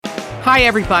Hi,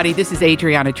 everybody. This is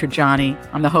Adriana Trajani.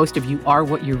 I'm the host of You Are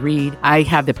What You Read. I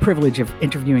have the privilege of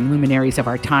interviewing luminaries of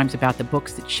our times about the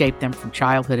books that shaped them from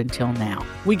childhood until now.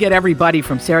 We get everybody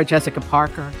from Sarah Jessica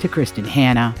Parker to Kristen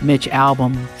Hanna, Mitch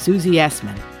Albom, Susie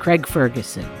Essman, Craig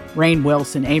Ferguson, Rainn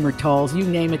Wilson, Amor Tolls, you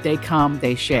name it, they come,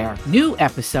 they share. New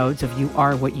episodes of You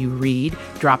Are What You Read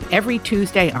drop every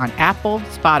Tuesday on Apple,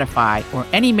 Spotify, or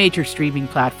any major streaming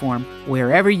platform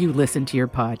wherever you listen to your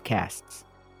podcasts.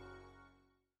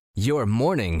 Your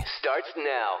morning starts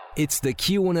now. It's the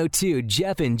Q102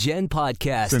 Jeff and Jen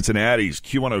podcast. Cincinnati's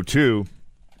Q102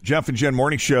 Jeff and Jen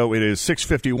morning show. It is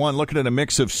 6:51. Looking at a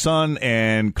mix of sun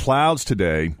and clouds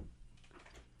today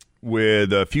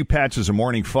with a few patches of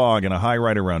morning fog and a high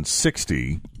right around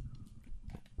 60.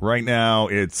 Right now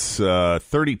it's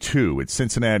 32. It's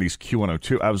Cincinnati's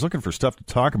Q102. I was looking for stuff to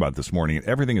talk about this morning, and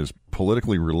everything is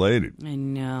politically related. I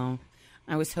know.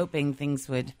 I was hoping things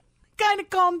would kind of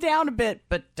calm down a bit,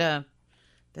 but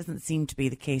doesn't seem to be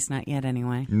the case. Not yet,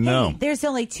 anyway. No. Hey, there's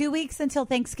only 2 weeks until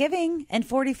Thanksgiving and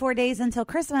 44 days until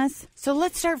Christmas. So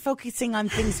let's start focusing on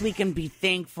things we can be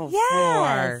thankful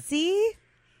Yeah, for. see?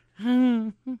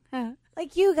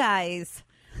 Like you guys.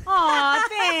 Aw,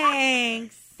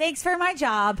 thanks. Thanks for my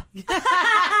job.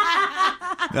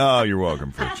 Oh, you're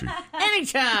welcome, Fritchie.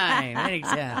 Anytime.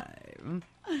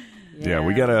 Yeah,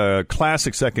 we got a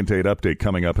classic second date update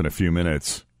coming up in a few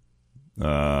minutes.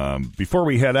 Before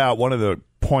we head out, one of the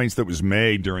points that was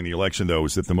made during the election, though,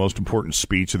 is that the most important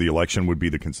speech of the election would be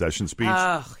the concession speech.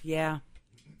 Oh, yeah.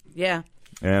 Yeah.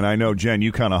 And I know, Jen,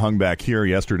 you kind of hung back here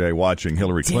yesterday watching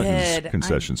Hillary Clinton's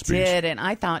concession speech. I did, and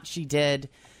I thought she did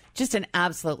just an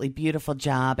absolutely beautiful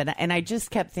job. And I just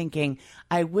kept thinking,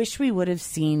 I wish we would have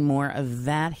seen more of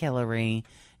that Hillary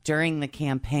during the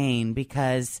campaign,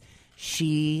 because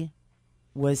she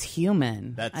was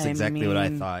human. That's exactly what I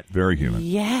thought. Very human.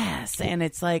 Yes. And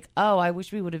it's like, oh, I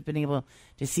wish we would have been able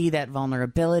to see that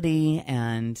vulnerability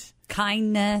and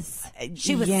Kindness.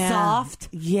 She was yeah. soft.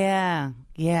 Yeah.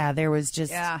 Yeah. There was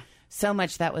just so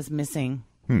much that was missing.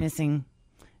 Missing.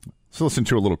 So listen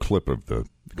to a little clip of the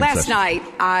Last night,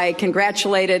 I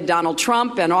congratulated Donald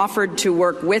Trump and offered to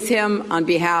work with him on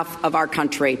behalf of our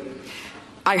country.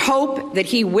 I hope that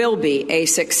he will be a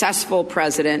successful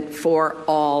president for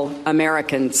all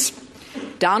Americans.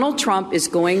 Donald Trump is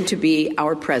going to be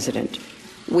our president.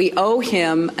 We owe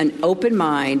him an open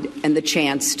mind and the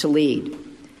chance to lead.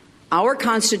 Our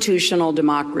constitutional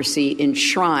democracy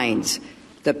enshrines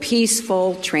the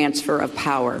peaceful transfer of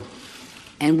power.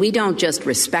 And we don't just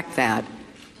respect that,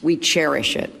 we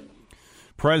cherish it.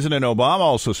 President Obama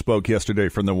also spoke yesterday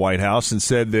from the White House and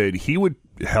said that he would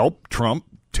help Trump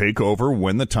take over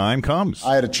when the time comes.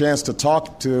 I had a chance to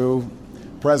talk to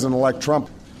President-elect Trump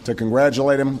to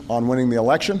congratulate him on winning the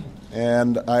election,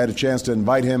 and I had a chance to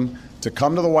invite him to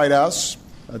come to the White House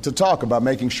to talk about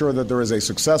making sure that there is a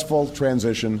successful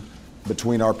transition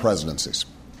between our presidencies.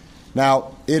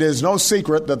 Now, it is no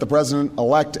secret that the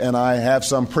President-elect and I have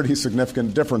some pretty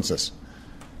significant differences.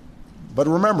 But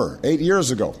remember, 8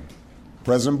 years ago,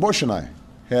 President Bush and I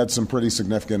had some pretty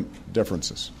significant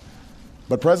differences.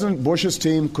 But President Bush's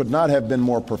team could not have been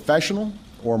more professional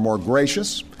or more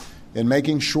gracious in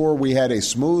making sure we had a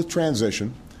smooth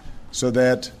transition so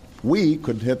that we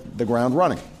could hit the ground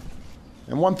running.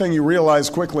 And one thing you realize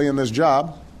quickly in this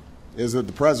job is that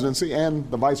the presidency and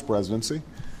the vice presidency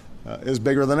is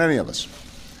bigger than any of us.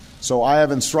 So I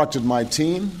have instructed my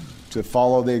team to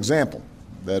follow the example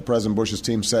that President Bush's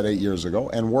team set 8 years ago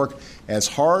and work as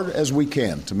hard as we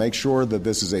can to make sure that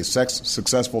this is a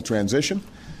successful transition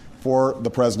for the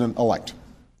president-elect.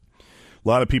 A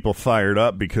lot of people fired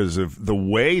up because of the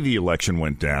way the election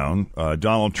went down.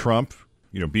 Donald Trump,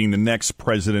 being the next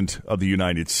president of the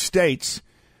United States,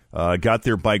 got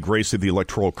there by grace of the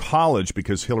Electoral College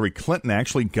because Hillary Clinton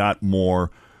actually got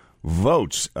more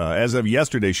votes. As of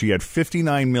yesterday, she had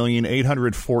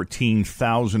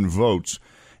 59,814,000 votes,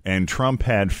 and Trump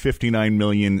had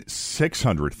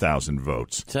 59,600,000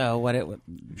 votes. So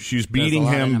she's beating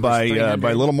him by a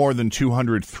little more than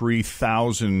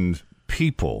 203,000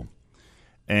 people.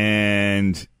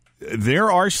 And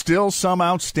there are still some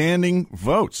outstanding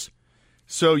votes.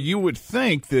 So you would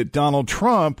think that Donald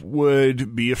Trump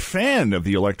would be a fan of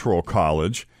the Electoral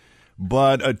College,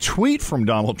 but a tweet from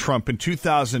Donald Trump in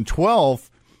 2012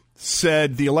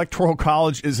 said the Electoral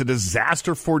College is a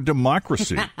disaster for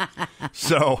democracy.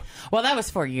 Well, that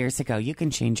was 4 years ago. You can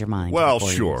change your mind. Well,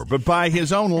 sure. But by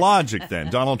his own logic,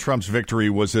 then, Donald Trump's victory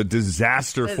was a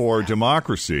disaster for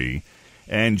democracy.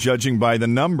 And judging by the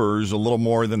numbers, a little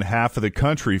more than half of the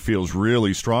country feels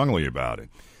really strongly about it.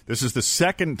 This is the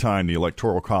second time the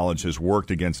Electoral College has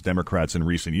worked against Democrats in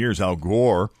recent years. Al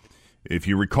Gore If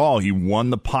you recall, he won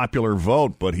the popular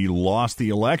vote, but he lost the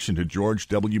election to George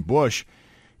W. Bush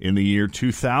in the year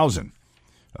 2000.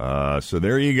 So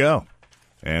there you go.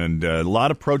 And a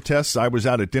lot of protests. I was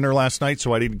out at dinner last night,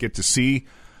 so I didn't get to see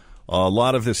a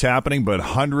lot of this happening, but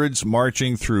hundreds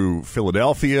marching through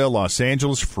Philadelphia, Los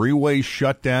Angeles, freeways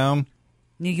shut down.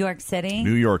 New York City.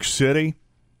 New York City.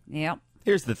 Yep.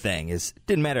 Here's the thing: it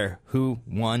didn't matter who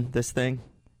won this thing;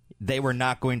 they were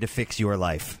not going to fix your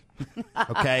life.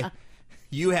 Okay,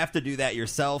 you have to do that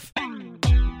yourself.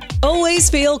 Always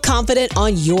feel confident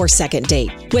on your second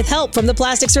date. With help from the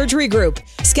Plastic Surgery Group.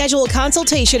 Schedule a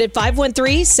consultation at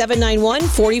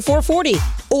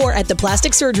 513-791-4440 or at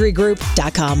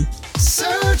theplasticsurgerygroup.com.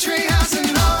 Surgery has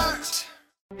an art.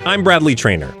 I'm Bradley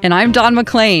Trainer. And I'm Don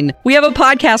McClain. We have a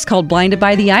podcast called Blinded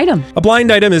by the Item. A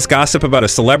blind item is gossip about a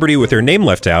celebrity with their name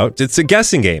left out. It's a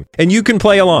guessing game, and you can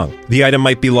play along. The item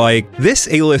might be like, this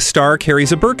A-list star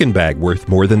carries a Birkin bag worth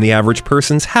more than the average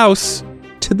person's house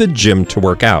to the gym to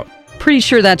work out. Pretty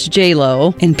sure that's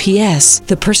J-Lo. And P.S.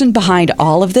 the person behind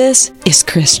all of this is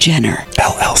Kris Jenner,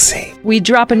 LLC. We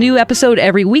drop a new episode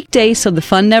every weekday so the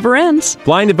fun never ends.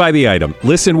 Blinded by the Item.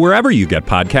 Listen wherever you get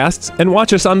podcasts and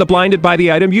watch us on the Blinded by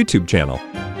the Item YouTube channel.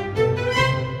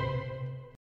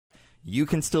 You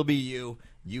can still be you.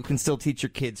 You can still teach your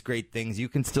kids great things. You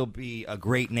can still be a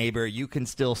great neighbor. You can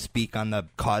still speak on the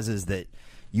causes that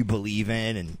you believe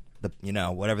in and,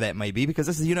 whatever that might be, because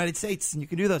this is the United States and you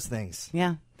can do those things.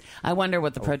 Yeah. I wonder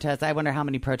I wonder how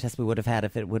many protests we would have had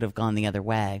if it would have gone the other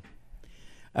way.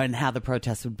 And how the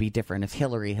protests would be different if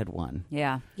Hillary had won.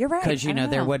 Yeah, you're right. Because,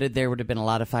 there would have been a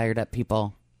lot of fired up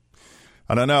people.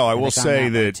 I don't know. I will say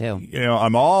that,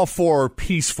 I'm all for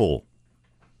peaceful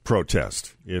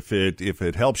protest. If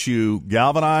it helps you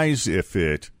galvanize, if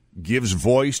it gives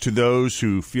voice to those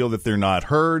who feel that they're not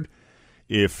heard,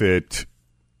 if it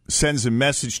sends a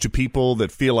message to people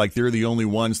that feel like they're the only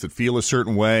ones that feel a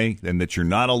certain way and that you're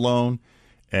not alone,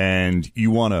 and you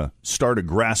want to start a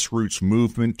grassroots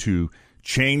movement to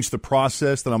change the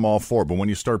process, then I'm all for it. But when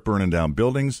you start burning down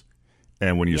buildings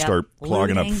and when you start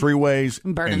clogging up freeways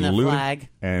burning and the flag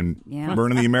and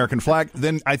burning the American flag,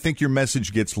 then I think your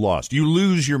message gets lost. You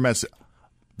lose your message.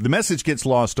 The message gets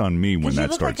lost on me when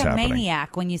that starts happening. You look like a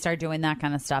maniac when you start doing that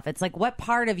kind of stuff. It's like, what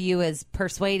part of you is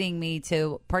persuading me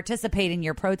to participate in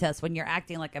your protest when you're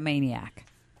acting like a maniac?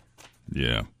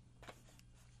 Yeah.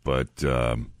 But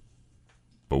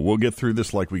we'll get through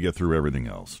this like we get through everything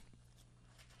else.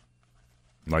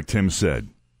 Like Tim said,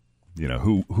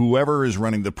 whoever is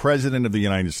running, the president of the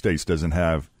United States doesn't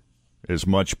have as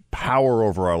much power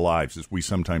over our lives as we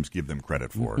sometimes give them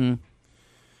credit for. Mm-hmm.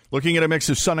 Looking at a mix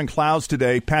of sun and clouds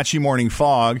today, patchy morning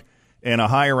fog, and a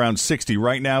high around 60.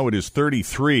 Right now it is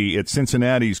 33 at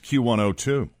Cincinnati's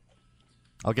Q102.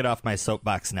 I'll get off my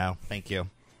soapbox now. Thank you.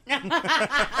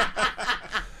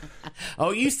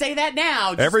 Oh, you say that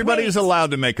now. Just Everybody's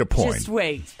allowed to make a point. Just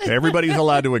wait. Everybody's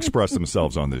allowed to express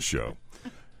themselves on this show.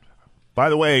 By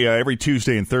the way, every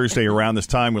Tuesday and Thursday around this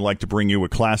time, we like to bring you a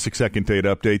classic second date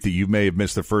update that you may have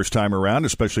missed the first time around,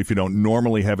 especially if you don't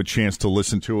normally have a chance to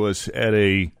listen to us at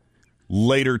a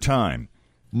later time.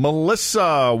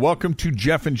 Melissa, welcome to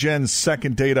Jeff and Jen's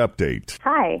second date update.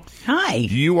 Hi. Hi.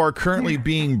 You are currently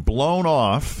being blown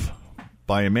off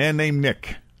by a man named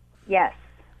Nick. Yes.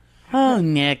 Oh,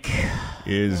 Nick.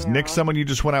 Is Nick someone you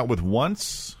just went out with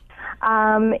once?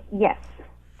 Yes.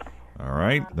 All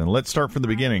right. Then let's start from the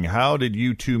beginning. How did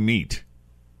you two meet?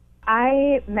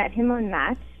 I met him on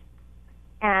Match,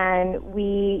 and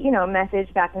we,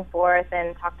 messaged back and forth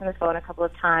and talked on the phone a couple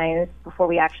of times before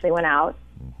we actually went out.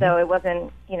 Mm-hmm. So it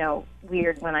wasn't,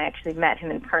 weird when I actually met him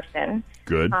in person.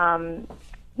 Good.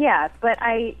 Yeah, but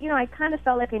I kind of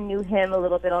felt like I knew him a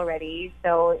little bit already,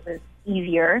 so it was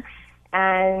easier.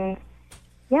 And,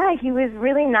 yeah, he was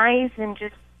really nice and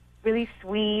just really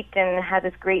sweet and had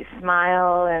this great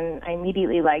smile, and I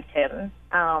immediately liked him.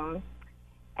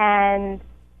 And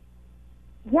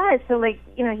yeah, so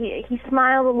he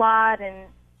smiled a lot, and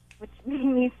which made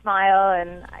me smile,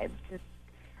 and I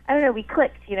don't know, we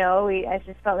clicked. I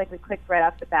just felt like we clicked right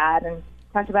off the bat, and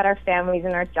talked about our families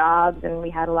and our jobs, and we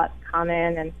had a lot in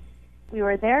common, and we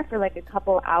were there for like a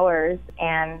couple hours,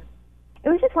 and it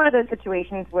was just one of those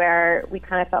situations where we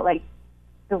kind of felt like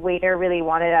the waiter really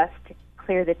wanted us to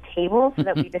clear the table, so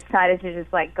that we decided to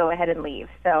just go ahead and leave.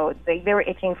 So they were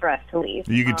itching for us to leave.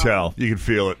 You could tell. You could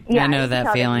feel it. Yeah, I know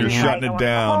that feeling. You're shutting it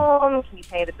down. Home. Can you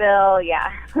pay the bill?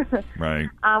 Yeah. Right.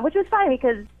 Which was fine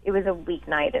because it was a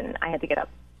weeknight and I had to get up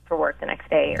for work the next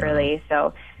day early.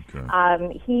 So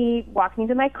he walked me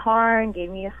to my car and gave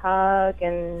me a hug,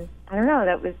 and I don't know,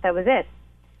 that was it.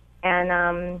 And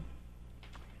I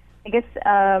guess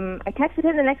I texted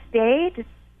him the next day, just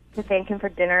to thank him for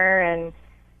dinner, and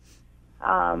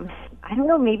I don't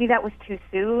know, maybe that was too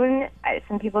soon.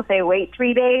 Some people say wait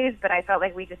 3 days, but I felt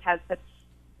like we just had such,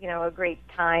 a great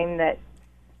time that,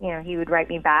 he would write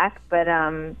me back. But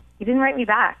he didn't write me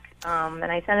back. And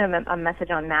I sent him a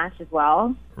message on Match as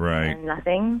well. Right. And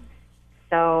nothing.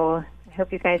 So I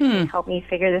hope you guys can help me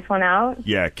figure this one out.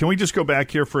 Yeah. Can we just go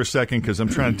back here for a second? Because I'm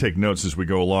trying to take notes as we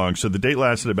go along. So the date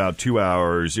lasted about 2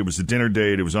 hours. It was a dinner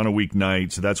date. It was on a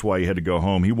weeknight, so that's why you had to go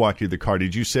home. He walked you to the car.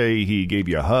 Did you say he gave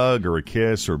you a hug or a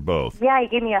kiss or both? Yeah, he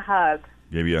gave me a hug.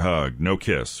 Gave you a hug. No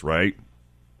kiss, right?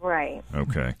 Right.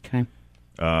 Okay. Okay.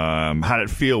 How did it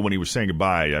feel when he was saying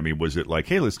goodbye? I mean, was it like,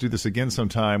 hey, let's do this again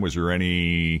sometime? Was there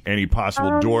any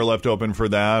possible door left open for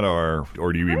that, or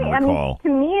do you even recall? To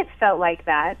me, it felt like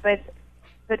that, but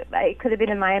it could have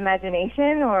been in my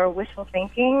imagination or wishful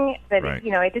thinking. But Right.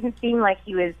 It didn't seem like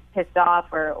he was pissed off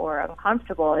or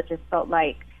uncomfortable. It just felt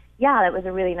like, yeah, that was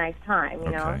a really nice time.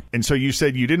 You know. And so you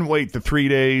said you didn't wait the 3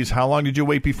 days. How long did you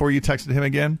wait before you texted him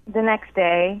again? The next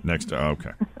day.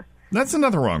 Okay. That's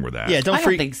nothing wrong with that. Yeah, I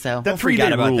don't think so. That forget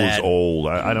 3-day about rule that. is old.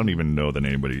 I don't even know that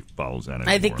anybody follows that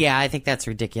anymore. I think that's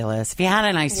ridiculous. If you had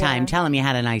a nice time, tell him you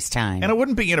had a nice time. And it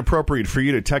wouldn't be inappropriate for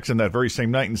you to text him that very same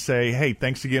night and say, hey,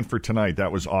 thanks again for tonight.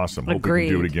 That was awesome. Hope we can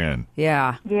do it again.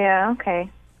 Yeah. Yeah, okay.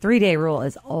 3-day rule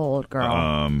is old, girl.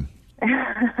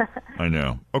 I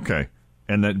know. Okay.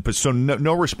 And then, but so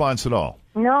no response at all?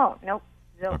 Nope.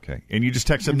 Okay. And you just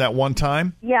texted him that one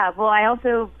time? Yeah, well, I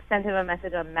also sent him a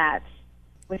message on Match,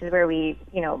 which is where we,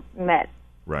 met.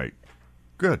 Right.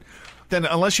 Good. Then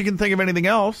unless you can think of anything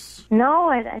else. No,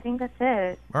 I think that's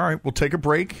it. All right. We'll take a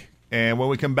break. And when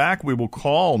we come back, we will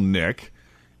call Nick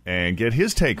and get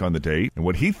his take on the date and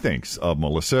what he thinks of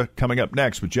Melissa. Coming up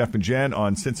next with Jeff and Jen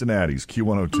on Cincinnati's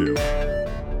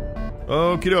Q102.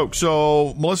 Okie doke.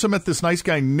 So Melissa met this nice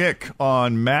guy, Nick,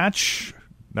 on Match.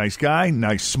 Nice guy,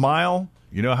 nice smile.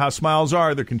 You know how smiles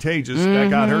are. They're contagious. That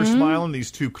got her smiling.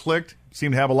 These two clicked.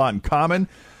 Seemed to have a lot in common.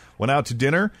 Went out to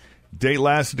dinner. Date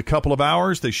lasted a couple of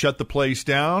hours. They shut the place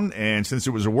down. And since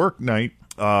it was a work night,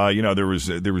 there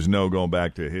was no going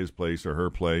back to his place or her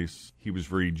place. He was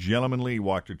very gentlemanly. He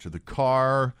walked her to the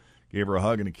car, gave her a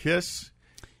hug and a kiss.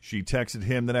 She texted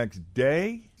him the next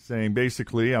day saying,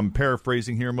 basically, I'm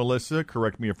paraphrasing here, Melissa.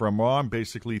 Correct me if I'm wrong.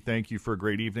 Basically, thank you for a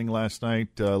great evening last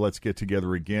night. Let's get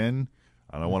together again.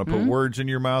 I don't want to put words in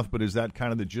your mouth, but is that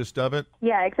kind of the gist of it?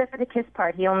 Yeah, except for the kiss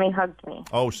part. He only hugged me.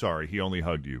 Oh, sorry. He only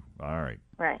hugged you. All right.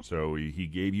 Right. So he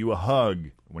gave you a hug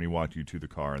when he walked you to the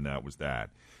car, and that was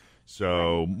that.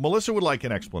 So Melissa would like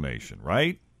an explanation,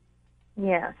 right?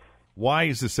 Yes. Why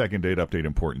is the second date update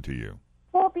important to you?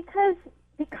 Well, because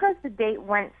the date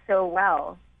went so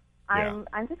well. Yeah.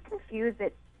 I'm just confused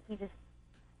that he just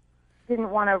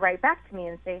didn't want to write back to me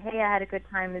and say, hey, I had a good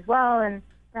time as well, and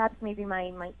perhaps maybe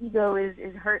my ego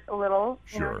is hurt a little,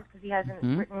 just because he hasn't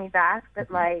written me back. But,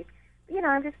 I'm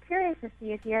just curious to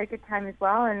see if he had a good time as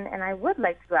well, and I would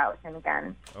like to go out with him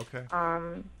again. Okay.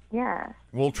 Yeah.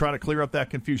 We'll try to clear up that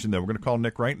confusion, then. We're going to call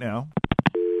Nick right now.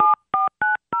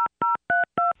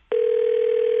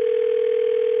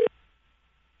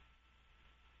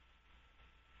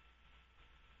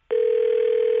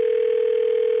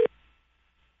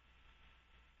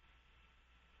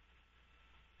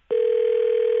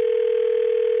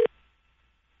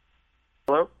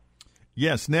 Hello?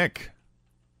 Yes, Nick.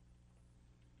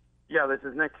 Yeah, this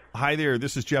is Nick. Hi there.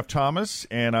 This is Jeff Thomas,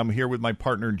 and I'm here with my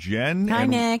partner, Jen. Hi,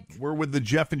 and Nick. We're with the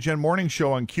Jeff and Jen Morning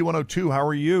Show on Q102. How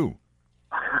are you?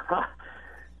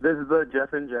 This is the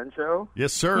Jeff and Jen Show?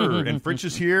 Yes, sir. And Fritz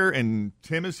is here, and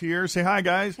Tim is here. Say hi,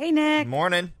 guys. Hey, Nick.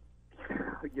 Morning.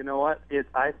 You know what?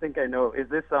 I think I know. Is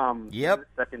this Yep. is this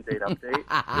second date update?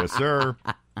 Yes, sir.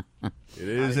 It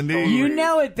is indeed. You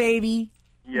know it, baby.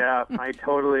 Yeah, I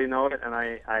totally know it, and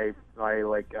I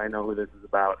know who this is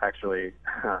about. Actually,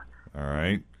 All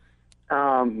right.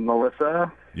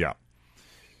 Melissa. Yeah.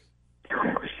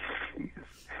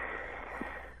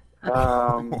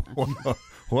 What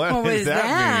What does was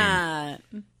that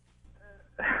mean?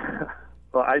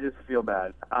 Well, I just feel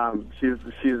bad. She's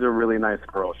a really nice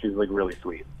girl. She's really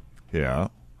sweet. Yeah.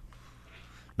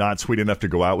 Not sweet enough to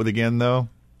go out with again, though?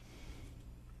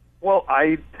 Well,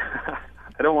 I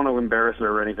don't want to embarrass her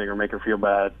or anything or make her feel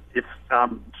bad. If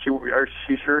is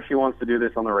she sure she wants to do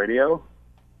this on the radio?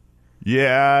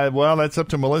 Yeah, well, that's up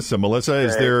to Melissa. Melissa,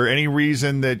 is Okay. there any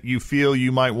reason that you feel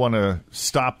you might want to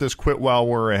stop this, quit while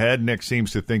we're ahead? Nick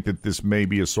seems to think that this may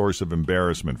be a source of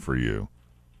embarrassment for you.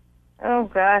 Oh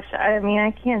gosh, I mean,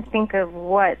 I can't think of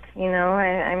what.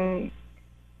 I'm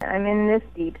in this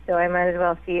deep, so I might as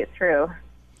well see it through.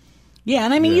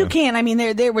 Yeah, and you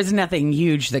can't. There was nothing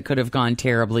huge that could have gone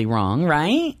terribly wrong,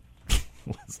 right?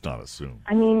 Let's not assume.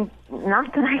 I mean,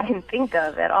 not that I can think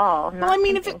of at all. Not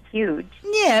if it's huge.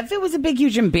 Yeah, if it was a big,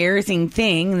 huge, embarrassing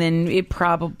thing, then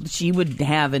she would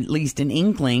have at least an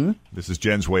inkling. This is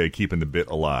Jen's way of keeping the bit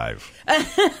alive.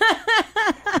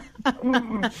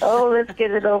 Oh, let's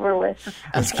get it over with.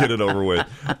 Let's get it over with.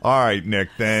 All right, Nick,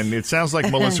 then it sounds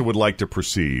like Melissa would like to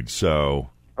proceed, so...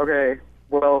 Okay,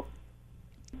 well,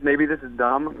 maybe this is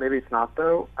dumb. Maybe it's not,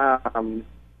 though.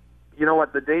 You know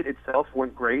what? The date itself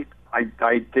went great.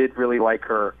 I did really like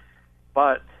her.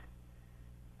 But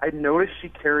I noticed she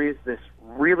carries this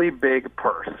really big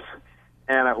purse.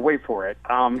 And wait for it.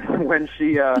 When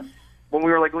we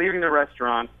were, leaving the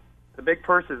restaurant, the big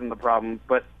purse isn't the problem,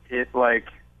 but it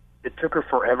took her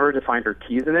forever to find her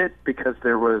keys in it because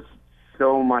there was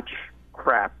so much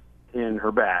crap in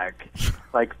her bag.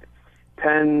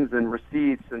 Pens and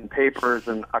receipts and papers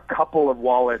and a couple of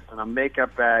wallets and a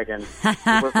makeup bag, and it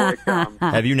was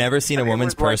Have you never seen a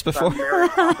woman's purse before? Mary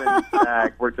Poppins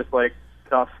bag where just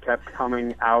stuff kept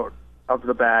coming out of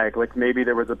the bag. Maybe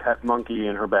there was a pet monkey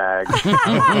in her bag.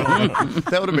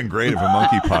 That would have been great if a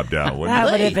monkey popped out, wouldn't it?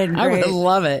 That would have been great. I would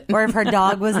love it. Or if her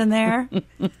dog was in there.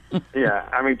 Yeah,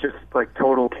 I mean, just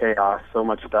total chaos, so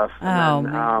much stuff. Oh,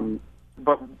 man.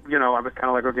 But, I was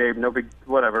kind of okay, no big,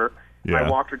 whatever. Yeah.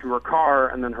 I walked her to her car,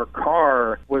 and then her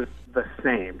car was the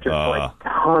same. Just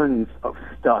tons of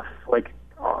stuff.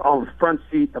 On the front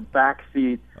seat, the back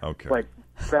seat. Okay.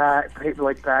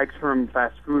 Bags from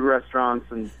fast food restaurants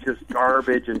and just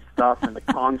garbage and stuff. And the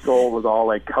console was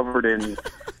all covered in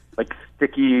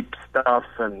sticky stuff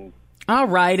and. All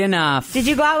right, enough. Did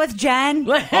you go out with Jen?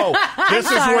 Oh, this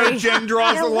is where Jen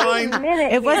draws the line?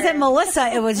 It wasn't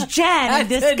Melissa. It was Jen in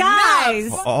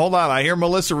disguise. Hold on. I hear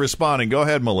Melissa responding. Go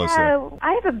ahead, Melissa.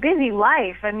 I have a busy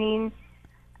life. I mean,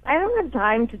 I don't have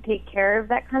time to take care of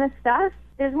that kind of stuff.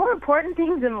 There's more important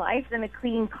things in life than a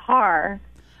clean car.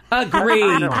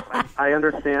 Agreed. I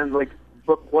understand.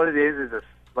 But what it is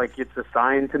it's a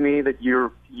sign to me that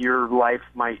your life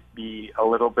might be a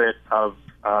little bit of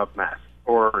a mess.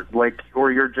 Or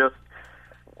you're just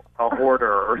a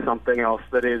hoarder or something else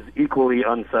that is equally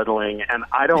unsettling. And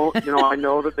I don't, I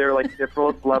know that there are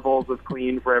different levels of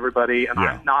clean for everybody, and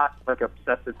I'm not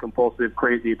obsessive, compulsive,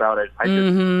 crazy about it.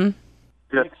 I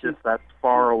just that's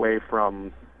far away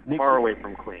from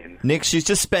clean. Nick, she's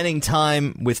just spending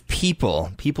time with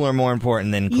people. People are more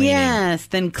important than cleaning. Yes,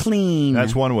 than clean.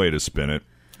 That's one way to spin it.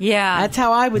 Yeah. That's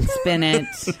how I would spin it.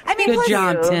 I mean, good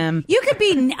job, Tim. You could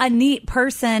be a neat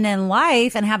person in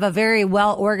life and have a very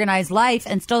well-organized life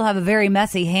and still have a very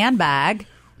messy handbag.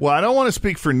 Well, I don't want to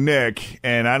speak for Nick,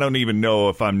 and I don't even know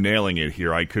if I'm nailing it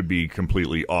here. I could be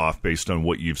completely off based on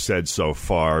what you've said so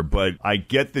far, but I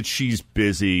get that she's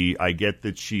busy. I get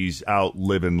that she's out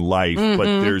living life, but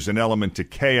there's an element to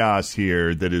chaos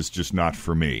here that is just not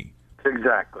for me.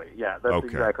 Exactly. Yeah, that's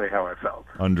exactly how I felt.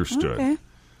 Understood. Okay.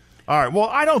 All right. Well,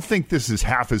 I don't think this is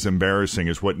half as embarrassing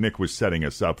as what Nick was setting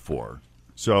us up for.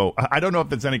 So I don't know if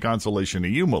that's any consolation to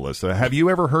you, Melissa. Have you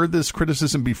ever heard this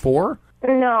criticism before?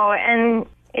 No, and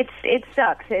it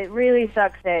sucks. It really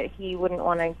sucks that he wouldn't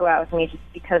want to go out with me just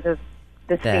because of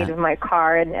the state of my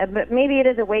car. But maybe it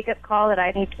is a wake-up call that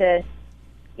I need to,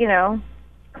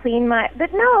 clean my...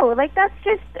 But no, that's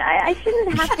just... I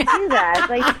shouldn't have to do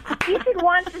that. He should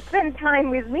want to spend time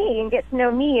with me and get to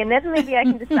know me, and then maybe I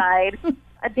can decide...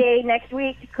 a day next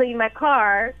week to clean my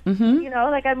car.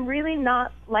 I'm really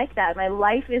not like that. My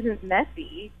life isn't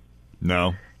messy.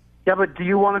 No. Yeah, but do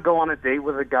you want to go on a date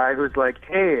with a guy who's like,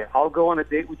 hey, I'll go on a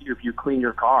date with you if you clean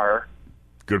your car?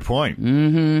 Good point.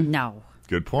 Mm-hmm. No.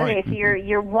 Good point. Okay, so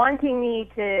you're wanting me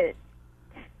to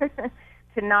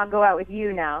to not go out with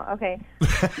you now. Okay.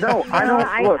 No, I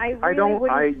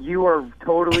don't. You are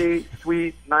totally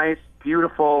sweet, nice,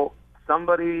 beautiful.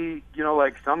 Somebody,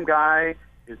 some guy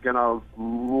is going to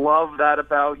love that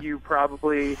about you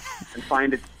probably and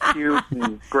find it cute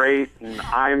and great, and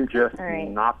I'm just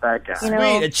not that guy.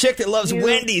 Sweet, a chick that loves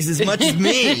Wendy's as much as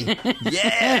me.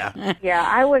 Yeah. Yeah,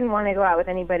 I wouldn't want to go out with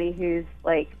anybody who's,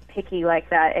 picky like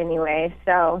that anyway,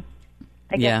 so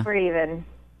I guess we're even.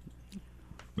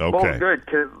 Okay. Well, good,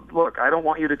 because, look, I don't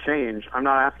want you to change. I'm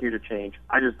not asking you to change.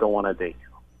 I just don't want to date you.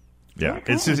 Yeah,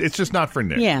 okay. It's just not for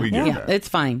Nick. Yeah, we get that. It's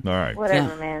fine. All right.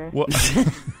 Whatever, man.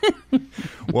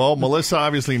 Well, Melissa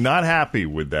obviously not happy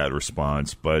with that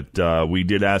response, but we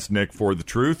did ask Nick for the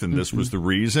truth, and this was the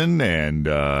reason. And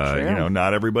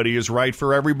not everybody is right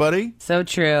for everybody. So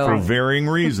true. For varying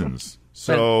reasons.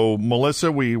 So,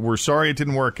 Melissa, we're sorry it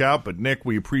didn't work out, but Nick,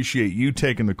 we appreciate you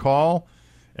taking the call.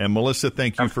 And Melissa,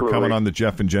 thank you for coming on the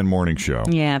Jeff and Jen Morning Show.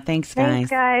 Yeah, thanks, guys.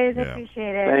 Thanks, guys. I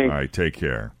appreciate it. Thanks. All right, take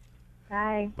care.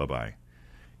 Bye. Bye-bye.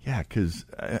 Yeah, because,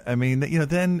 I mean,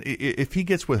 then if he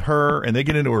gets with her and they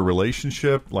get into a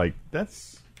relationship, like,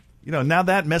 that's, now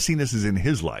that messiness is in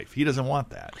his life. He doesn't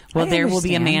want that. Well, there will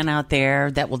be a man out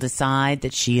there that will decide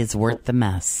that she is worth the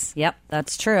mess. Yep,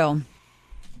 that's true.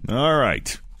 All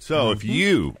right. So if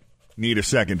you need a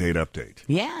second date update.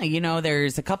 Yeah,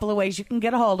 there's a couple of ways you can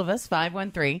get a hold of us,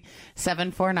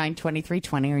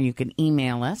 513-749-2320, or you can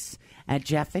email us at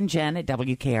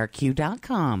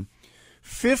jeffandjen@wkrq.com.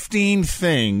 15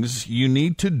 things you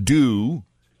need to do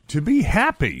to be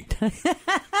happy.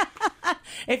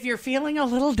 If you're feeling a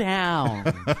little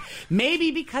down,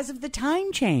 maybe because of the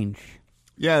time change.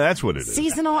 Yeah, that's what it is.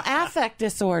 Seasonal affect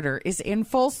disorder is in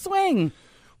full swing.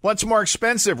 What's more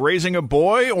expensive, raising a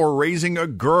boy or raising a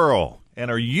girl?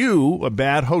 And are you a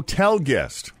bad hotel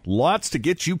guest? Lots to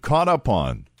get you caught up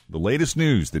on. The latest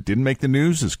news that didn't make the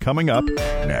news is coming up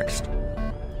next.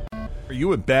 Are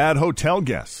you a bad hotel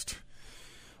guest?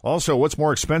 Also, what's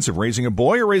more expensive, raising a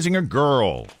boy or raising a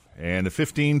girl? And the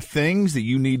 15 things that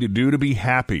you need to do to be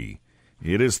happy.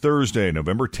 It is Thursday,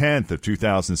 November 10th of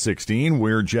 2016.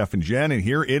 We're Jeff and Jen, and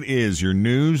here it is, your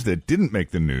news that didn't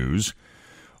make the news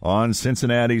on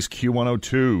Cincinnati's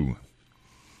Q102.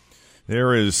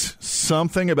 There is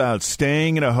something about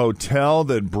staying in a hotel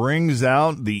that brings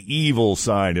out the evil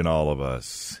side in all of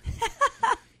us.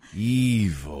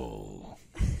 Evil.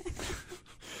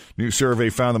 New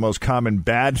survey found the most common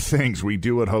bad things we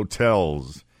do at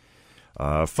hotels.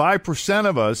 5%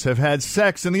 of us have had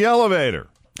sex in the elevator.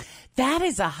 That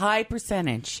is a high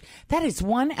percentage. That is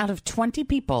 1 out of 20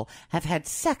 people have had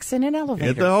sex in an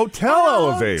elevator. At the hotel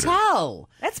elevator. Hotel.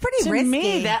 That's pretty to risky.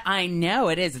 me, I know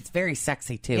it is. It's very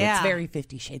sexy, too. Yeah. It's very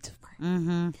 50 Shades of Grey.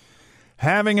 Mm-hmm.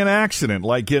 Having an accident,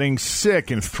 like getting sick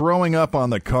and throwing up on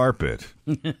the carpet.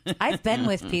 I've been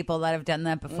with people that have done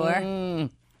that before.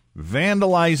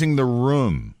 Vandalizing the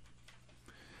room.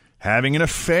 Having an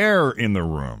affair in the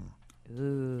room.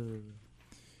 Ooh.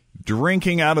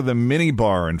 Drinking out of the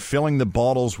minibar and filling the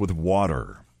bottles with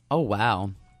water. Oh, wow.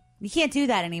 You can't do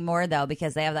that anymore, though,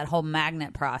 because they have that whole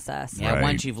magnet process. Yeah, Right.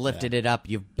 once you've lifted it up,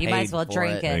 you've paid You might as well for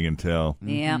drink it. I can tell.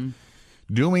 Yeah.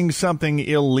 Doing something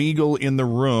illegal in the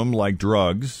room, like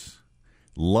drugs.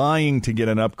 Lying to get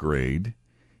an upgrade.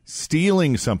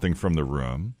 Stealing something from the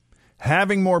room.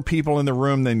 Having more people in the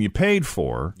room than you paid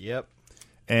for. Yep.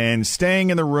 And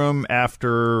staying in the room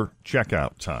after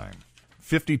checkout time.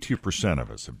 52% of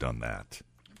us have done that.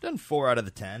 I've done 4 out of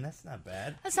the 10. That's not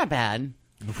bad. That's not bad.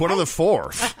 What are the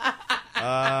 4?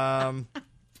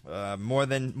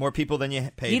 More people than you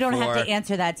paid for. You don't have to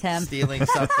answer that, Tim. Stealing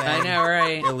something. I know,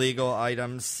 right? Illegal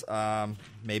items.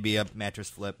 Maybe a mattress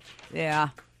flip. Yeah.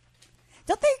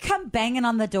 Don't they come banging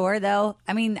on the door, though?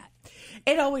 I mean,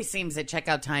 it always seems at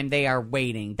checkout time they are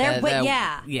waiting. They're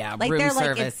Yeah, like room they're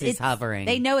service is hovering.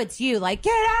 They know it's you. Like,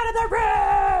 get out of the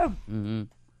room. Mm-hmm.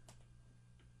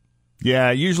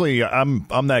 Yeah, usually I'm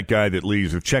that guy that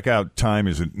leaves. If checkout time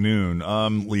is at noon,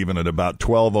 I'm leaving at about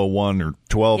 12:01 or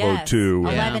 12:02.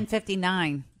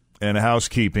 11:59. And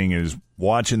housekeeping is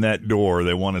watching that door.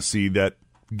 They want to see that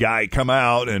guy come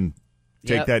out and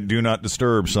take that do not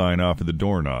disturb sign off of the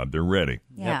doorknob. They're ready.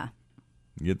 Yeah.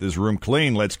 Get this room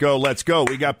clean. Let's go. Let's go.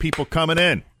 We got people coming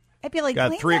in. I'd be like, got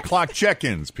clean 3 next- o'clock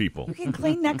check-ins, people. You can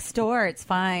clean next door. It's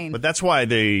fine. But that's why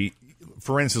they,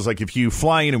 for instance, like if you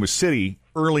fly into a city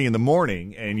early in the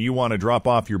morning and you want to drop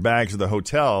off your bags at the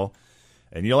hotel,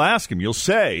 and you'll ask them, you'll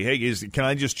say, hey, can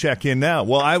I just check in now?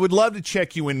 Well, I would love to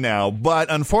check you in now, but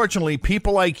unfortunately,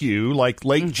 people like you like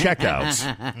late checkouts.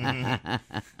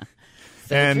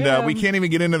 And we can't even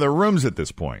get into the rooms at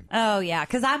this point. Oh, yeah,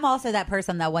 because I'm also that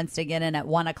person that wants to get in at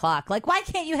 1 o'clock. Like, why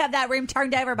can't you have that room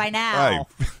turned over by now? Right.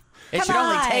 It should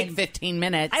only take 15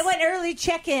 minutes. I went early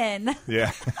check-in.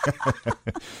 Yeah.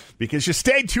 Because you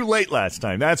stayed too late last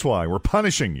time. That's why. We're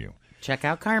punishing you. Check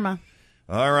out karma.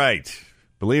 All right.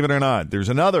 Believe it or not, there's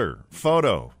another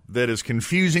photo that is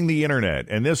confusing the internet.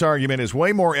 And this argument is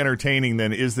way more entertaining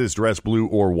than is this dress blue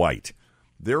or white.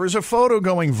 There is a photo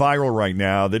going viral right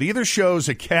now that either shows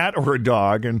a cat or a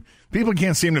dog, and people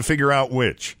can't seem to figure out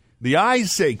which. The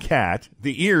eyes say cat,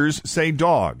 the ears say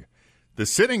dog. The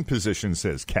sitting position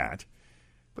says cat,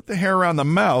 but the hair around the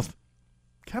mouth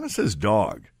kind of says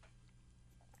dog.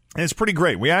 And it's pretty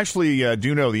great. We actually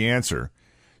do know the answer.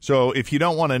 So if you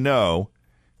don't want to know,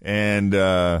 and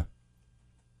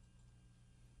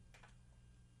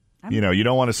you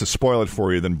don't want us to spoil it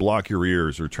for you, then block your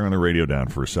ears or turn the radio down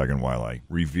for a second while I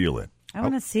reveal it. I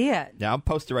want to see it. Yeah, I'll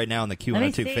post it right now on the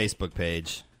Q102 Facebook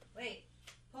page. Wait,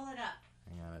 pull it up.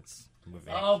 Hang on, it's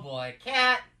moving. Oh, boy.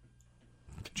 Cat.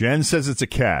 Jen says it's a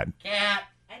cat. Cat.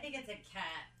 I think it's a cat.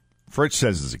 Fritz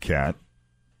says it's a cat.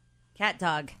 Cat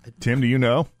dog. Tim, do you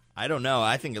know? I don't know.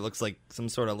 I think it looks like some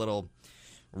sort of little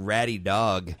ratty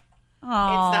dog. It's the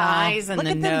eyes and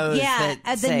the nose that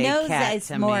the say nose cat is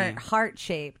to more me.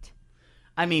 heart-shaped.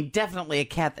 I mean, definitely a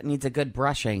cat that needs a good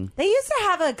brushing. They used to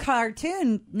have a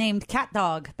cartoon named Cat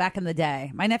Dog back in the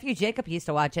day. My nephew Jacob used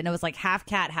to watch it, and it was like half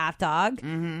cat, half dog.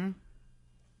 Mm-hmm.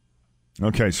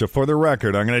 Okay, so for the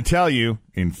record, I'm going to tell you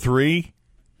in 3,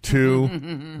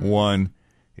 2, 1,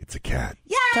 it's a cat.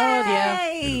 Yay! Told you.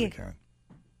 It is a cat.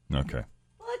 Okay.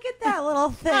 Look at that little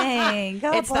thing.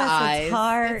 God It's the bless eyes. its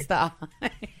heart. It's the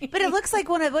But it looks like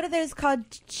what are those called?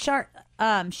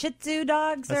 Shih Tzu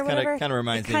dogs That's or whatever. Kind of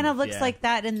reminds me. Kind of looks yeah. like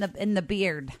that in the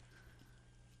beard.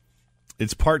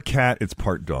 It's part cat, it's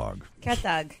part dog. Cat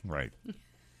dog. Right.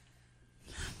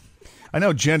 I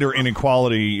know gender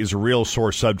inequality is a real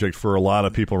sore subject for a lot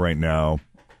of people right now.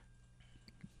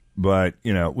 But,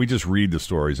 we just read the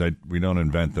stories. We don't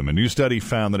invent them. A new study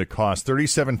found that it costs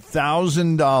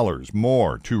 $37,000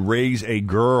 more to raise a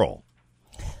girl.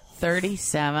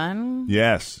 37.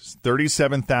 Yes,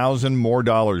 $37,000 more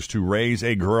to raise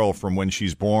a girl from when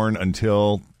she's born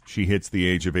until she hits the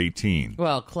age of 18.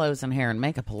 Well, clothes and hair and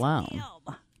makeup alone.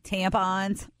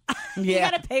 Tampons. You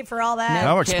Yeah. got to pay for all that.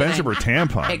 How expensive are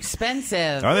tampons?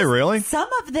 Expensive. Are they really? Some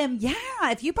of them, yeah.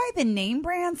 If you buy the name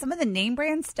brand, some of the name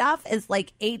brand stuff is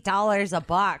like $8 a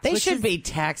box. They which should is- be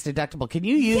tax deductible. Can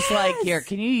you use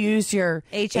Can you use your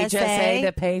HSA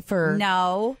to pay for?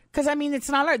 No. Because I mean, it's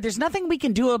not. There's nothing we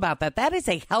can do about that. That is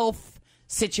a health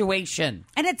situation.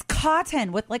 And it's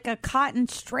cotton with like a cotton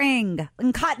string.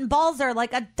 And cotton balls are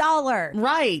like $1.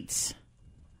 Right.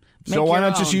 So why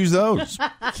not just use those? You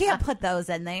can't put those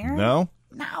in there. No?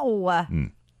 No.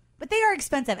 But they are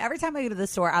expensive. Every time I go to the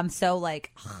store, I'm so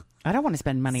like, I don't want to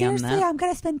spend money seriously, on that. I'm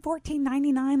going to spend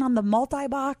 $14.99 on the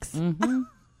multi-box. Mm-hmm.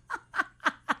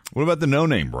 What about the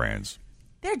no-name brands?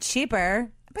 They're cheaper,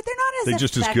 but they're not They're as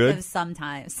just as effective good?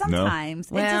 sometimes. No?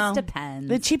 Sometimes. It just depends.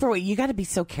 The cheaper way, you got to be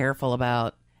so careful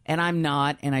about, and I'm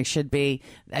not, and I should be.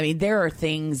 I mean, there are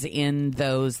things in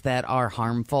those that are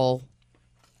harmful,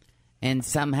 and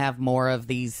some have more of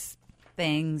these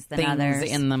things than others.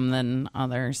 in them than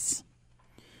others.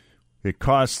 It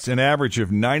costs an average of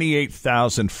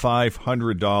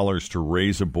 $98,500 to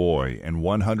raise a boy and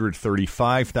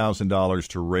 $135,000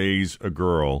 to raise a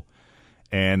girl.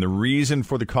 And the reason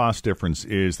for the cost difference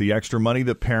is the extra money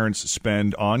that parents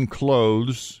spend on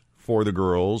clothes for the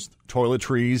girls,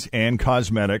 toiletries, and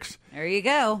cosmetics. There you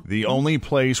go. The only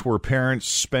place where parents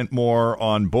spent more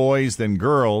on boys than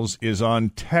girls is on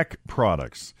tech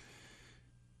products.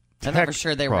 I'm never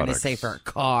sure they were going to say for a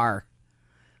car.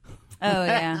 Oh,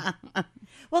 yeah.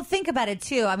 Well, think about it,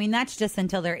 too. I mean, that's just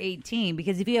until they're 18.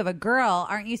 Because if you have a girl,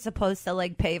 aren't you supposed to,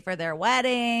 like, pay for their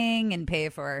wedding and pay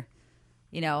for,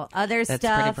 other That's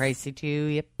stuff? pretty pricey, too.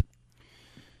 Yep.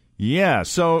 Yeah,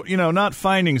 so, not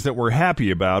findings that we're happy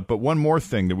about, but one more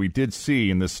thing that we did see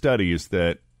in this study is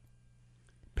that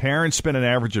parents spend an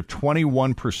average of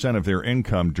 21% of their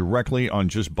income directly on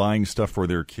just buying stuff for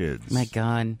their kids. My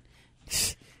God.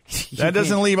 That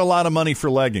doesn't leave a lot of money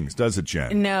for leggings, does it,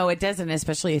 Jen? No, it doesn't,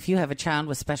 especially if you have a child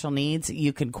with special needs.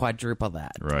 You can quadruple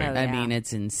that. Right. Oh, I yeah. mean,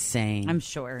 it's insane. I'm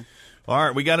sure. All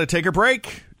right, we got to take a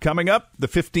break. Coming up, the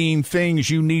 15 things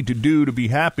you need to do to be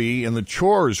happy and the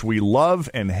chores we love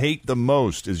and hate the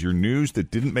most as your news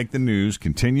that didn't make the news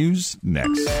continues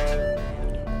next.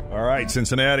 All right,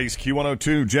 Cincinnati's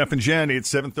Q102, Jeff and Jen, it's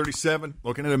 7:37.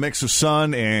 Looking at a mix of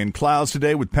sun and clouds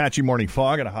today with patchy morning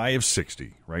fog at a high of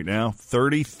 60. Right now,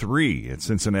 33 at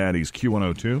Cincinnati's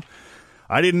Q102.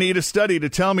 I didn't need a study to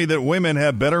tell me that women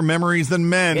have better memories than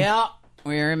men. Yeah.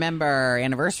 We remember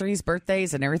anniversaries,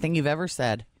 birthdays, and everything you've ever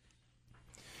said.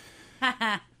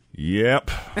 Yep.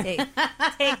 Take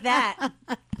that.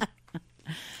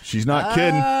 She's not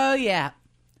kidding. Oh, yeah.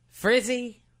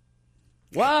 Frizzy.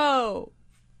 Whoa.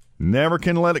 Never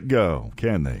can let it go,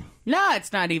 can they? No,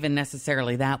 it's not even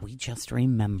necessarily that. We just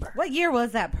remember. What year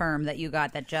was that perm that you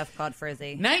got that Jeff called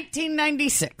frizzy?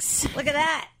 1996. Look at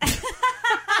that.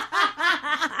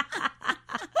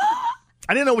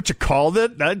 I didn't know what you called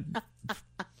it.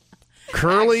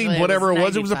 Curly, Actually, whatever it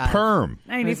was a 95. perm.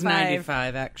 It was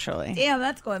 95, actually. Damn,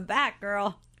 that's going back,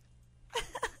 girl.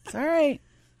 It's all right.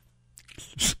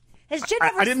 Has Jen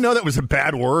I didn't know that was a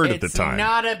bad word at the It's time.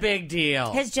 not a big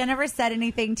deal. Has Jen ever said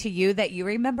anything to you that you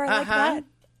remember like that?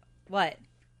 What?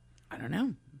 I don't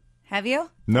know. Have you?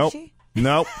 Nope.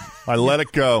 Nope. I let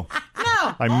it go.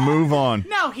 No. I move on.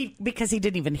 No, because he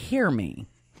didn't even hear me.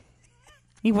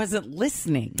 He wasn't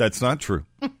listening. That's not true.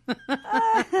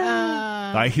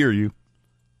 I hear you.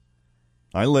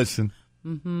 I listen.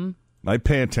 Mm-hmm. I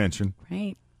pay attention.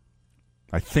 Right.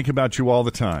 I think about you all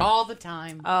the time. All the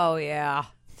time. Oh, yeah.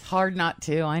 It's hard not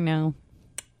to, I know.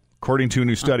 According to a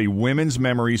new study, women's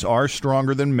memories are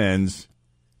stronger than men's,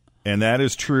 and that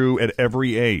is true at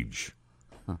every age.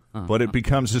 But it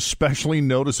becomes especially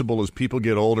noticeable as people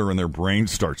get older and their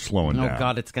brains start slowing down. Oh,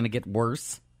 God, it's going to get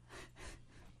worse.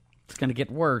 It's going to get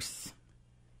worse.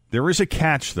 There is a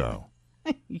catch, though.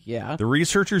 Yeah. The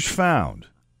researchers found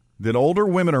that older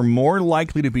women are more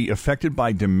likely to be affected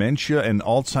by dementia and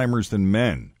Alzheimer's than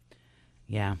men.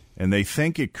 Yeah. And they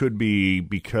think it could be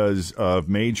because of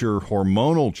major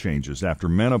hormonal changes after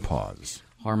menopause.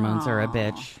 Hormones are a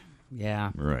bitch.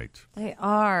 Yeah. Right. They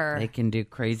are. They can do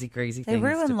crazy, crazy They things.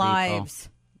 ruin to lives.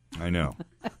 I know.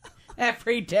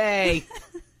 Every day.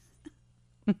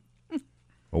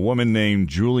 A woman named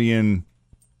Julian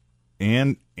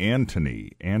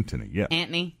Antony. Yeah.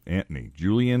 Antony.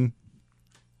 Julian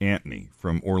Antony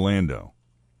from Orlando.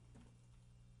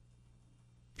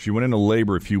 She went into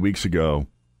labor a few weeks and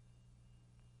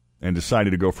decided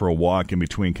to go for a walk in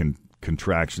between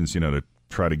contractions, to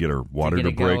try to get her water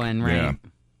to break. Going, right? Yeah.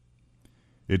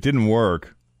 It didn't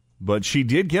work, but she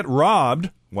did get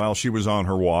robbed while she was on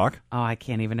her walk. Oh, I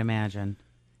can't even imagine.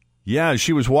 Yeah, as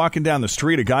she was walking down the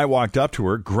street, a guy walked up to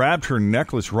her, grabbed her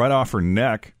necklace right off her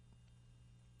neck,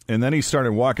 and then he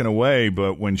started walking away,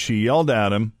 but when she yelled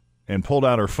at him and pulled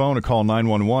out her phone to call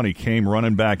 911, he came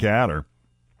running back at her.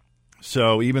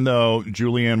 So even though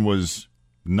Julianne was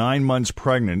 9 months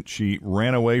pregnant, she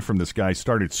ran away from this guy,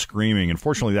 started screaming.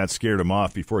 Unfortunately, that scared him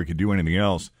off before he could do anything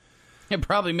else. It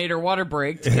probably made her water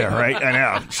break. Yeah, right? I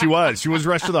know. She was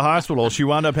rushed to the hospital. She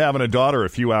wound up having a daughter a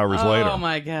few hours later. Oh,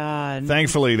 my God.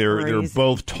 Thankfully, they're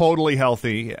both totally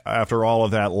healthy after all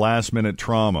of that last-minute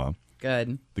trauma.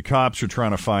 Good. The cops are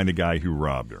trying to find a guy who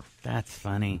robbed her. That's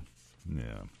funny.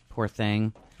 Yeah. Poor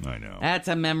thing. I know. That's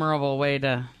a memorable way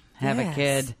to have a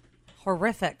kid.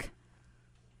 Horrific.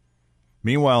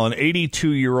 Meanwhile, an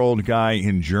 82-year-old guy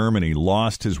in Germany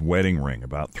lost his wedding ring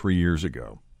about 3 years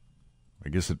ago. I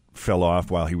guess it fell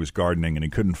off while he was gardening, and he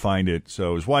couldn't find it.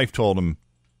 So his wife told him,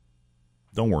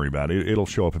 don't worry about it. It'll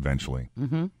show up eventually.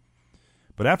 Mm-hmm.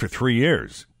 But after 3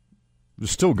 years, it was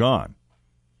still gone.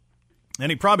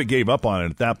 And he probably gave up on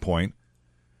it at that point.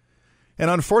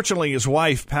 And unfortunately, his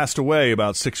wife passed away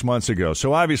about 6 months ago.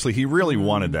 So obviously, he really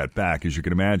wanted that back, as you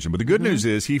can imagine. But the good news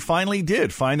is he finally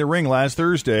did find the ring last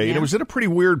Thursday. And it was in a pretty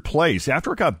weird place.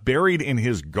 After it got buried in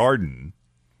his garden,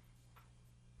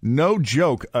 no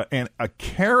joke, and a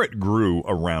carrot grew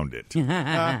around it.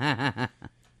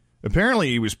 Apparently,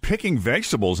 he was picking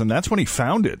vegetables, and that's when he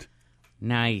found it.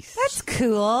 Nice. That's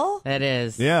cool. That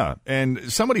is. Yeah,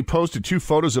 and somebody posted 2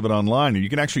 photos of it online, and you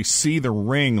can actually see the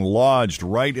ring lodged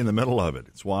right in the middle of it.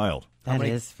 It's wild. That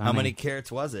is funny. How many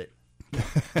carrots was it? That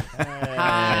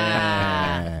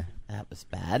was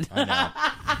bad. I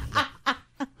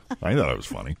thought it was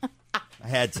funny. I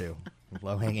had to.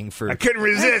 Low-hanging fruit. I couldn't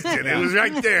resist it. It was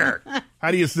right there.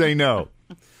 How do you say no?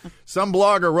 Some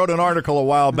blogger wrote an article a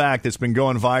while back that's been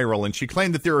going viral, and she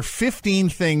claimed that there are 15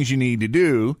 things you need to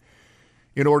do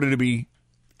in order to be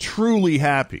truly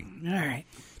happy. All right.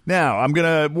 Now, I'm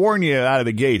going to warn you out of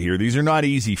the gate here. These are not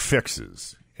easy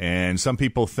fixes, and some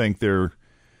people think they're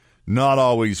not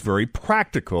always very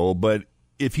practical, but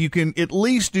if you can at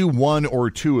least do 1 or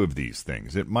 2 of these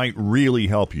things, it might really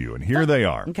help you, and here they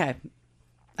are. Okay.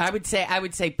 I would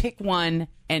say pick one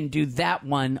and do that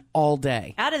one all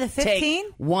day. Out of the 15? Take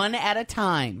one at a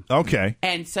time. Okay.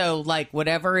 And so, like,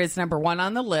 whatever is number 1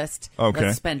 on the list, okay,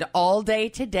 let's spend all day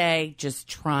today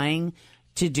just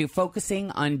focusing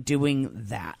on doing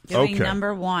that. Doing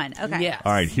number 1. Okay. Yes.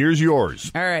 All right, here's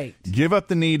yours. All right. Give up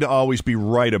the need to always be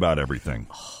right about everything.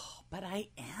 Oh, but I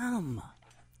am.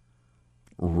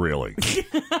 Really?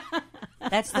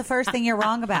 That's the first thing you're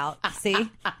wrong about. See?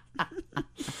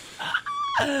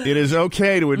 It is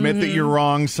okay to admit that you're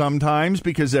wrong sometimes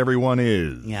because everyone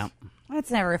is. Yeah. That's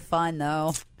never fun,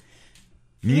 though.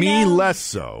 Me less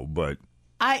so, but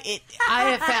I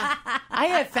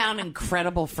have found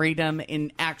incredible freedom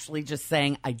in actually just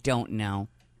saying I don't know.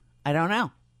 I don't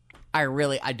know. I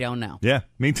don't know. Yeah,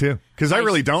 me too. Because I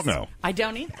really don't know. I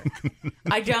don't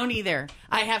either.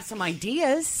 I have some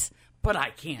ideas, but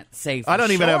I can't say for I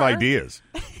don't even have sure. ideas.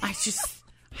 I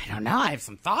don't know. I have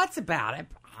some thoughts about it.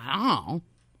 I don't know.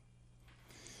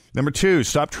 Number 2,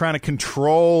 stop trying to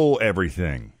control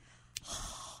everything.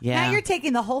 Yeah. Now you're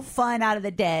taking the whole fun out of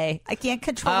the day. I can't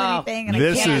control anything, and I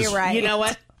This can't is- be right. You know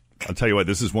what? I'll tell you what,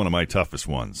 this is one of my toughest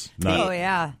ones. Not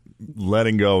yeah.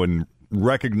 letting go and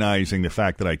recognizing the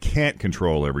fact that I can't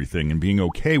control everything and being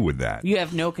okay with that. You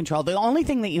have no control. The only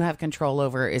thing that you have control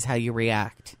over is how you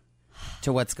react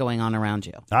to what's going on around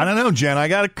you. I don't know, Jen. I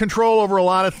got control over a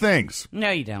lot of things. No,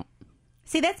 you don't.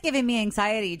 See, that's giving me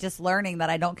anxiety just learning that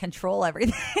I don't control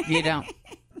everything. You don't.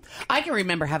 I can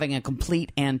remember having a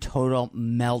complete and total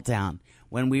meltdown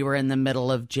when we were in the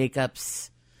middle of Jacob's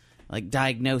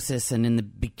diagnosis, and in the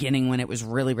beginning when it was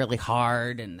really, really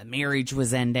hard and the marriage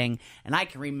was ending. And I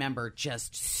can remember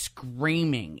just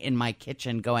screaming in my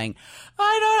kitchen going,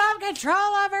 I don't have control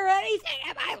over anything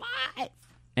in my life.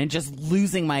 And just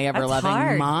losing my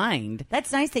ever-loving mind.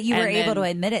 That's nice that you were able to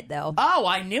admit it, though. Oh,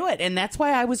 I knew it. And that's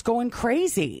why I was going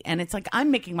crazy. And it's like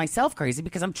I'm making myself crazy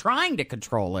because I'm trying to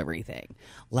control everything.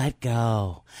 Let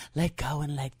go. Let go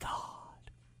and let God.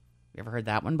 You ever heard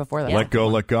that one before? Let go,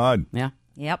 let God. Yeah.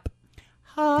 Yep.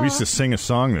 We used to sing a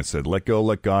song that said, let go,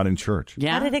 let God in church.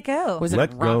 Yeah. How did it go? Was it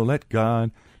let go, let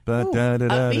God.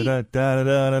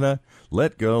 Ba-da-da-da-da-da-da-da-da.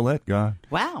 Let go, let God.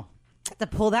 Wow. Have to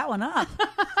pull that one up.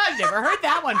 I've never heard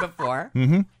that one before.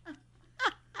 Mm-hmm.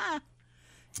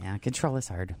 Yeah, control is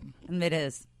hard. It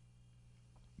is.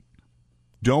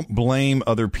 Don't blame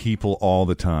other people all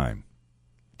the time.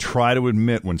 Try to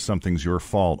admit when something's your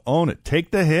fault. Own it. Take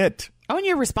the hit. Own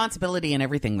your responsibility in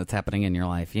everything that's happening in your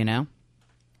life, you know?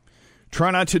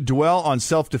 Try not to dwell on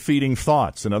self-defeating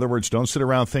thoughts. In other words, don't sit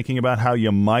around thinking about how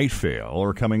you might fail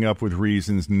or coming up with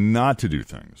reasons not to do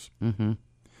things. Mm-hmm.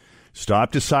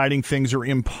 Stop deciding things are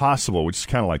impossible, which is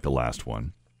kind of like the last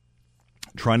one.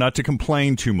 Try not to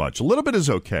complain too much. A little bit is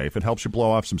okay if it helps you blow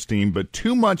off some steam, but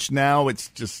too much now,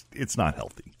 it's not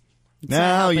healthy.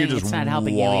 Now you're just it's not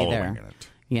helping you either. In it.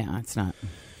 Yeah, it's not.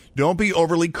 Don't be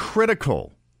overly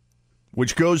critical,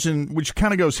 which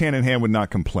kind of goes hand in hand with not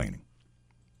complaining.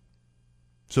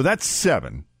 So that's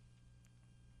 7.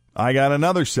 I got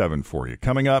another 7 for you.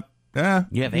 Coming up, you have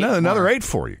 8 another more. 8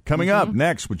 for you. Coming up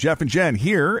next with Jeff and Jen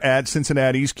here at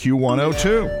Cincinnati's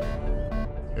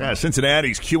Q102. Yeah,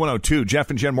 Cincinnati's Q102. Jeff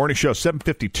and Jen Morning Show,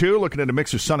 7:52. Looking at a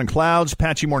mix of sun and clouds,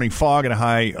 patchy morning fog, and a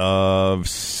high of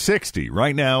 60.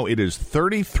 Right now, it is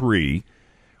 33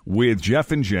 with Jeff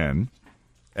and Jen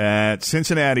at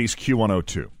Cincinnati's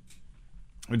Q102.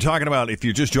 We're talking about, if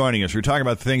you're just joining us, we're talking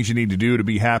about the things you need to do to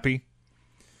be happy.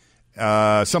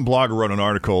 Some blogger wrote an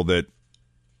article that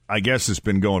I guess has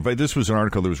been going. This was an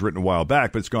article that was written a while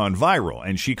back, but it's gone viral.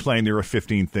 And she claimed there are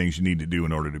 15 things you need to do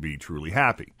in order to be truly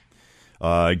happy.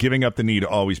 Giving up the need to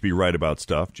always be right about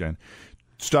stuff, Jen.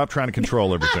 Stop trying to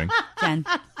control everything. Jen.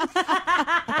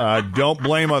 Don't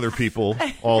blame other people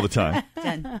all the time.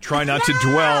 Jen. Try not to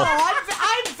dwell.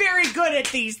 I'm very good at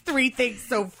these 3 things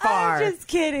so far. I'm just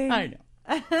kidding. I know.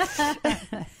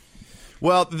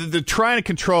 Well, the trying to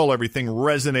control everything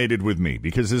resonated with me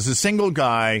because as a single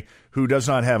guy who does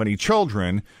not have any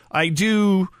children, I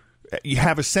do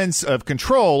have a sense of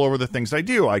control over the things I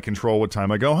do. I control what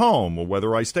time I go home, or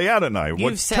whether I stay out at night,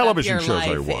 what television shows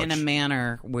I watch. In a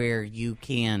manner where you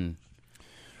can,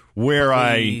 where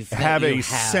I have a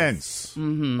sense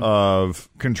of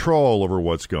control over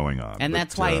what's going on, and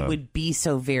that's why it would be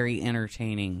so very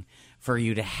entertaining for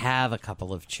you to have a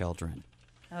couple of children.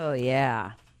 Oh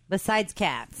yeah. Besides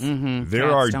cats. Mm-hmm. There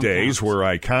cats are days where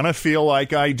I kind of feel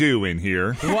like I do in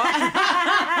here.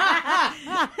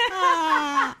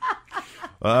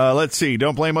 Let's see.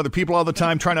 Don't blame other people all the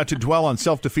time. Try not to dwell on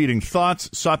self-defeating thoughts.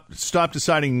 Stop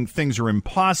deciding things are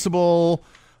impossible.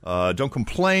 Don't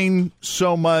complain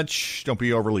so much. Don't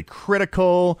be overly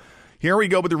critical. Here we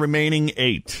go with the remaining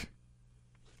 8.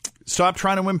 Stop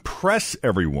trying to impress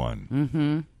everyone.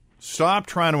 Mm-hmm. Stop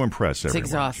trying to impress everyone. It's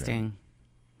exhausting.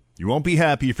 You won't be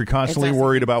happy if you're constantly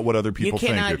worried about what other people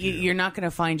think of you. You're not going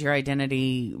to find your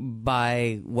identity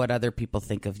by what other people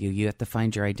think of you. You have to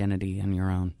find your identity on your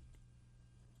own.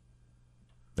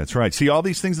 That's right. See, all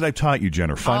these things that I've taught you, Jen,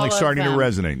 are finally starting to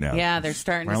resonate now. Yeah, they're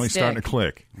starting finally to stick. starting to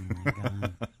click. Oh my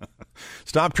God.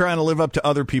 Stop trying to live up to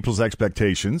other people's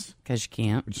expectations. Because you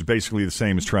can't. Which is basically the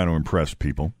same as trying to impress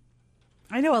people.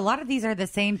 I know a lot of these are the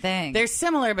same thing. They're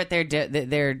similar, but they're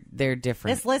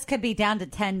different. This list could be down to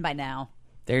 10 by now.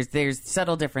 There's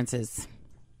subtle differences.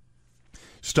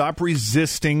 Stop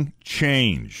resisting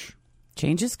change.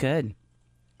 Change is good.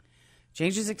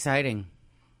 Change is exciting.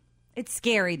 It's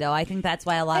scary, though. I think that's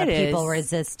why a lot of people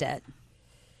resist it.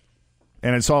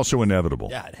 And it's also inevitable.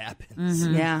 Yeah, it happens.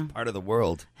 Mm-hmm. Yeah. Part of the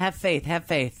world. Have faith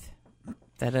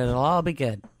that it'll all be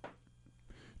good.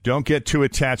 Don't get too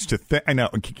attached to I know.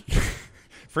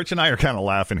 Fritz and I are kind of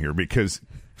laughing here because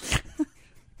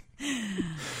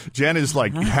Jen is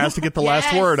like, has to get the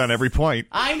last word on every point.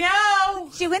 I know.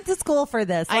 She went to school for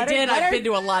this. I've been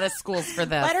to a lot of schools for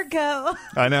this. Let her go.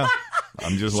 I know.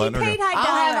 I'm just letting her go.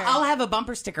 I'll have a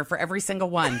bumper sticker for every single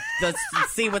one. Let's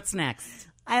see what's next.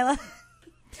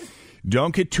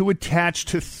 Don't get too attached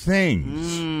to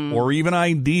things or even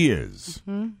ideas.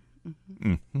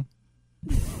 Mm-hmm. Mm-hmm.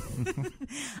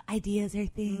 Ideas are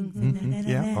things.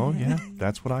 Yeah. Oh, yeah.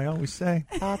 That's what I always say.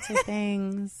 Thoughts are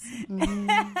things.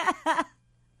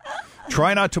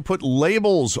 Try not to put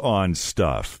labels on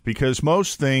stuff, because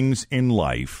most things in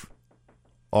life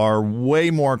are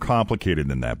way more complicated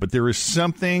than that. But there is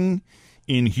something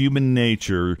in human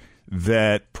nature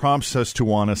that prompts us to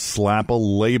want to slap a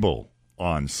label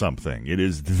on something. It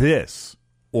is this,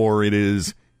 or it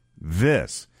is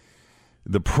this.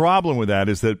 The problem with that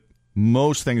is that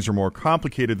most things are more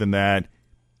complicated than that,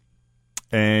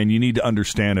 and you need to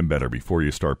understand them better before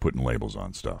you start putting labels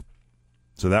on stuff.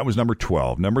 So that was number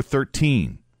 12. Number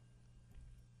 13,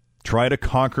 try to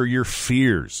conquer your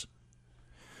fears,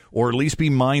 or at least be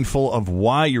mindful of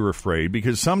why you're afraid,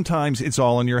 because sometimes it's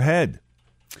all in your head.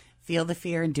 Feel the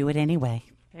fear and do it anyway.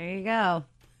 There you go.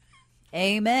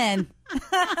 Amen.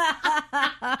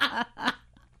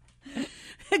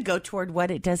 Go toward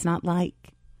what it does not like.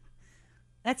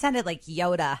 That sounded like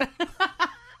Yoda.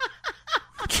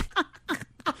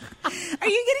 Are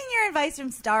you getting your advice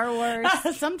from Star Wars?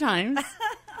 Sometimes.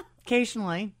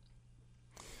 Occasionally.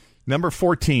 Number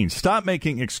 14, stop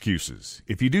making excuses.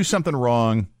 If you do something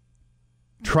wrong,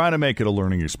 try to make it a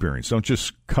learning experience. Don't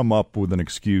just come up with an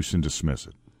excuse and dismiss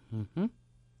it. Mm-hmm.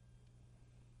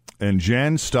 And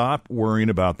Jen, stop worrying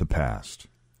about the past.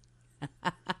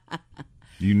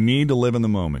 You need to live in the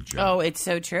moment, Jen. Oh, it's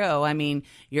so true. I mean,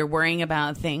 you're worrying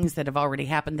about things that have already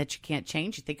happened that you can't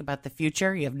change. You think about the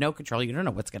future. You have no control. You don't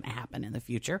know what's going to happen in the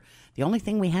future. The only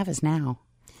thing we have is now.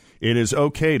 It is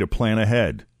okay to plan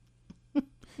ahead.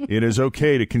 It is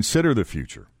okay to consider the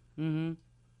future. Mm-hmm.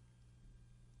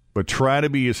 But try to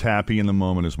be as happy in the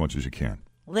moment as much as you can.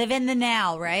 Live in the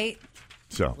now, right?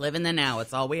 So live in the now.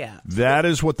 It's all we have. That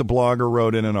is what the blogger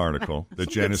wrote in an article that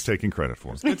Jen is taking credit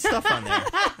for. Good stuff on there.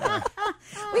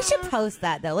 We should post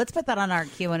that, though. Let's put that on our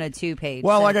Q102 page.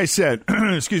 Well, like I said,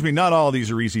 excuse me, not all of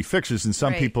these are easy fixes, and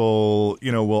some people,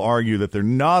 will argue that they're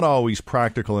not always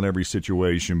practical in every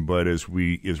situation. But as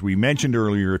we mentioned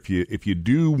earlier, if you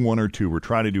do one or two, or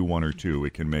try to do one or two,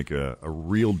 it can make a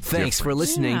real difference. Thanks for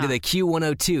listening to the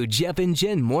Q102 Jeff and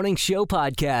Jen Morning Show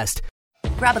podcast.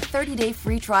 Grab a 30-day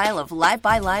free trial of Live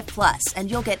by Live Plus, and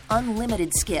you'll get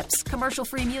unlimited skips,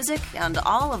 commercial-free music, and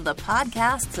all of the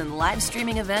podcasts and live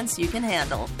streaming events you can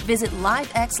handle. Visit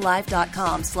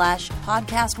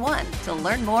livexlive.com/podcast1 to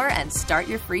learn more and start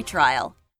your free trial.